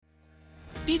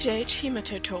BJH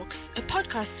Hemato Talks, a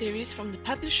podcast series from the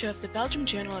publisher of the Belgium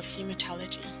Journal of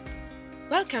Hematology.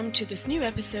 Welcome to this new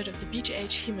episode of the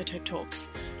BJH Hemato Talks,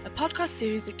 a podcast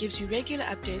series that gives you regular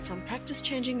updates on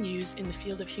practice-changing news in the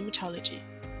field of hematology.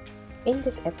 In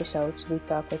this episode, we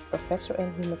talk with Professor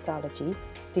in Hematology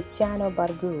Tiziano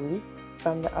Barbui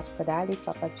from the Ospedale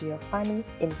Papa Giovanni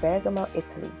in Bergamo,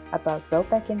 Italy, about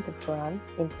ropeck interferon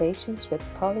in patients with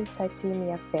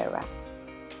polycythemia vera.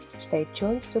 Stay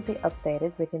tuned to be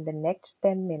updated within the next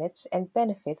 10 minutes and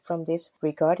benefit from this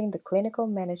regarding the clinical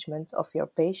management of your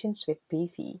patients with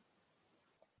PV.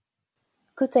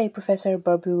 Good day, Professor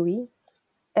Barbui.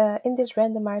 In this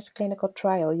randomized clinical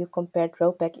trial, you compared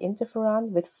ropeck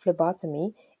interferon with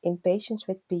phlebotomy in patients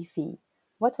with PV.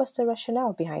 What was the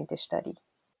rationale behind this study?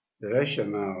 The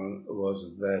rationale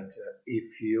was that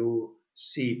if you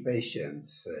see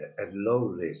patients at low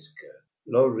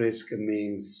risk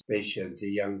means patient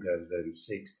younger than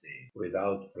 60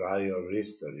 without prior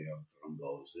history of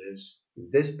thrombosis.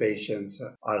 These patients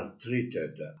are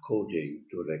treated according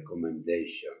to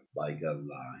recommendation by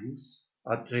guidelines,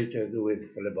 are treated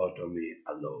with phlebotomy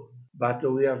alone. But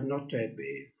we are not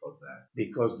happy for that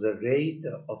because the rate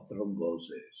of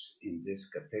thrombosis in this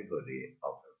category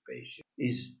of patient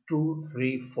is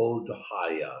 2-3-fold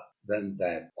higher than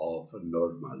that of a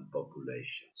normal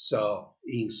population. So,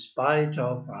 in spite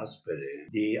of aspirin,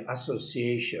 the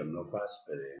association of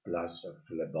aspirin plus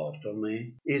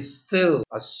phlebotomy is still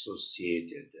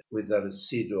associated with a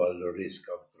residual risk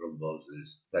of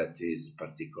thrombosis that is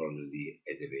particularly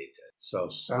elevated. So,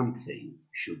 something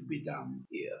should be done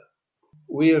here.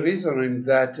 We are reasoning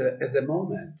that at the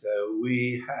moment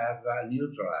we have a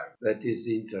new drug that is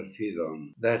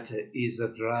interferon, that is a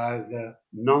drug,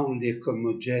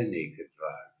 non-leucomogenic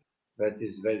drug, that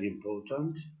is very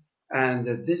important.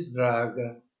 And this drug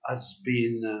has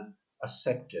been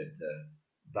accepted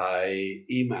by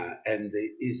EMA and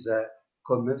is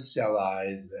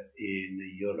commercialized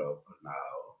in Europe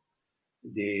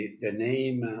now. The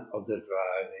name of the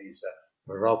drug is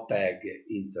ropeck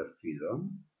interferon.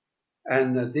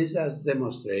 And this has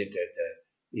demonstrated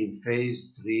in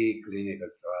phase 3 clinical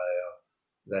trial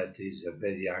that is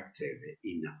very active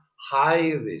in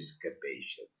high-risk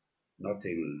patients, not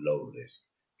in low-risk,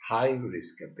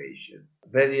 high-risk patients,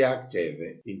 very active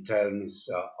in terms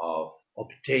of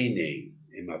obtaining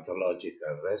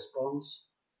hematological response,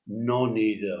 no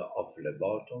need of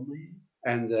phlebotomy.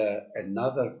 And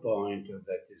another point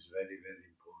that is very, very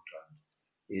important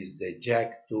is the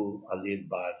JAK2 allele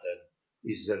burden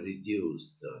is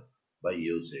reduced by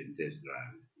using this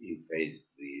drug in phase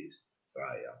 3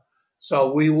 trial.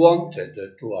 So we wanted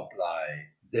to apply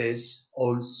this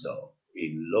also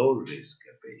in low-risk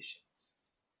patients.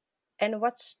 And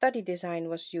what study design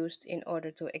was used in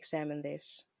order to examine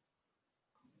this?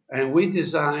 And we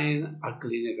designed a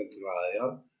clinical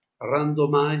trial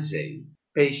randomizing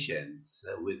patients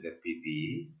with a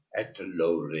PV at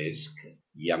low risk,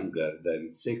 younger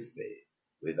than 60,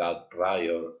 without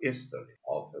prior history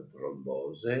of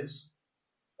thrombosis.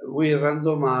 We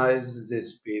randomized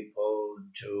these people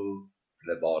to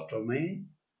phlebotomy,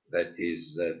 that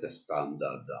is the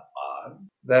standard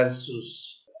arm,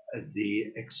 versus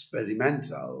the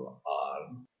experimental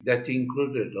arm that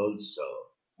included also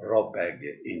ropeck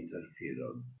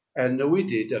interferon. And we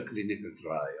did a clinical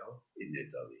trial in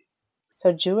Italy.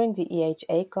 So during the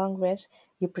EHA Congress,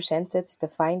 you presented the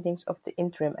findings of the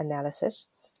interim analysis.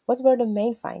 What were the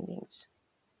main findings?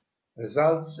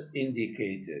 Results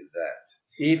indicated that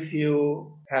if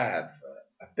you have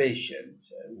a patient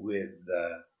with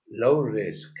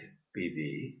low-risk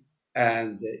PV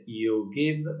and you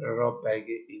give ropeck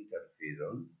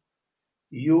interferon,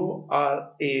 you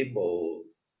are able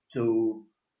to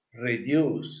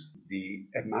reduce the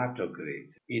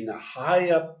hematocrit in a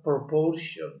higher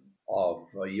proportion of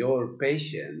your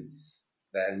patients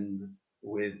than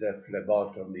with the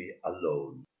phlebotomy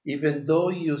alone, even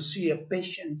though you see a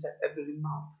patient every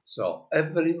month. So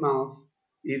every month,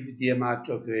 if the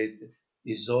hematocrit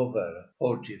is over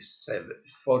 45,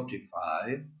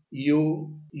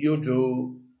 you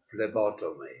do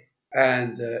phlebotomy.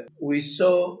 And we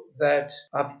saw that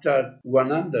after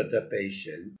 100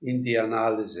 patients, in the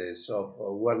analysis of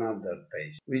 100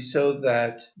 patients, we saw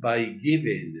that by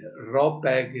giving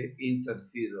ropeck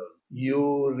interferon,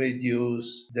 you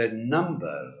reduce the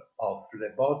number of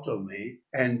phlebotomy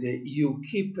and you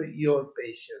keep your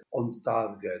patient on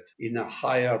target in a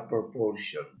higher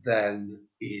proportion than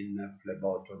in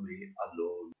phlebotomy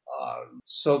alone arm,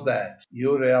 so that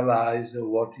you realize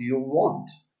what you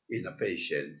want in a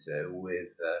patient with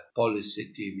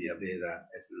polycythemia vera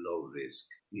at low risk.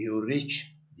 You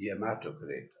reach the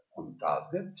hematocrit on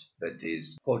target, that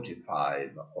is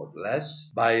 45 or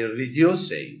less, by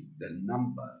reducing the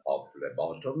number of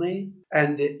phlebotomy,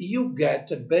 and you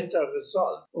get a better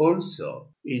result also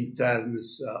in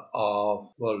terms of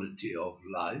quality of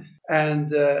life,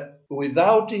 and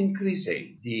without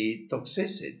increasing the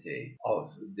toxicity of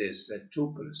these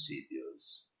two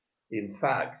procedures. In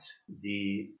fact,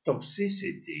 the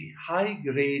toxicity, high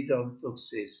grade of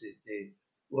toxicity,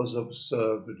 was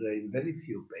observed in very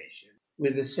few patients,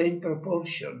 with the same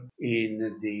proportion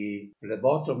in the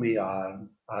phlebotomy arm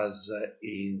as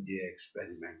in the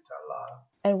experimental arm.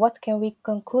 And what can we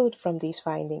conclude from these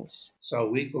findings? So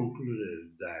we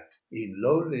concluded that in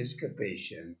low-risk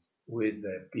patients with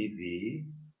PV,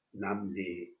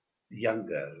 namely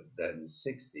younger than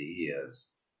 60 years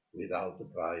without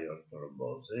prior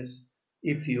thrombosis,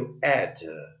 if you add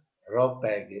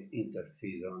ROPEG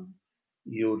interferon,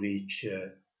 you reach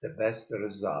the best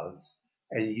results,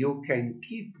 and you can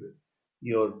keep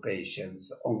your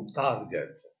patients on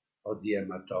target of the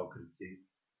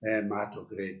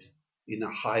hematocrit in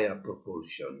a higher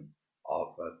proportion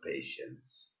of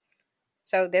patients.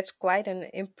 So that's quite an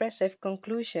impressive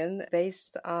conclusion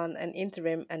based on an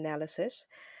interim analysis.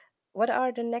 What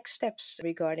are the next steps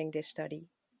regarding this study?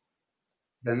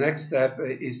 The next step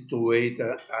is to wait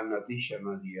an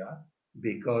additional year,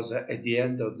 because at the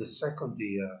end of the second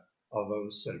year of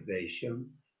observation,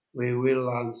 we will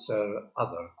answer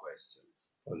other questions.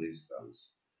 For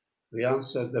instance, we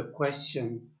answer the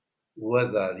question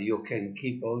whether you can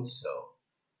keep also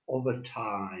over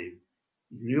time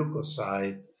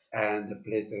leukocyte and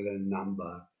platelet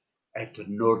number at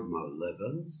normal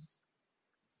levels.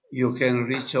 You can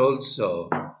reach also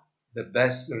the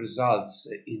best results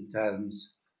in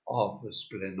terms of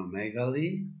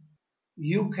splenomegaly.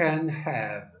 You can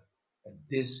have,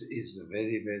 this is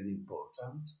very, very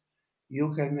important,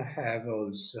 you can have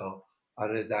also a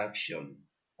reduction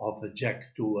of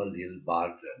JAK2 allele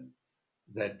burden.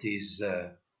 That is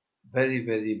very,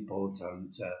 very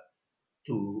important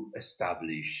to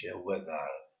establish whether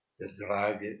the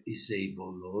drug is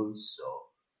able also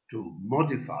to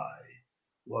modify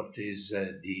what is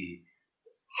the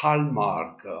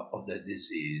hallmark of the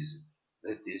disease,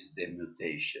 that is the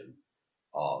mutation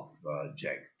of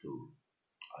JAK2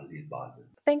 allele burden.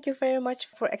 Thank you very much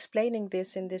for explaining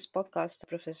this in this podcast,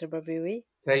 Professor Barbui.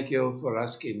 Thank you for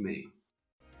asking me.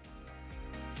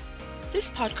 This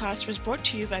podcast was brought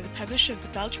to you by the publisher of the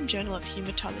Belgium Journal of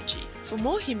Hematology. For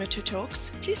more Hemato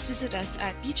Talks, please visit us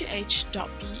at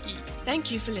bjh.be. Thank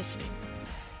you for listening.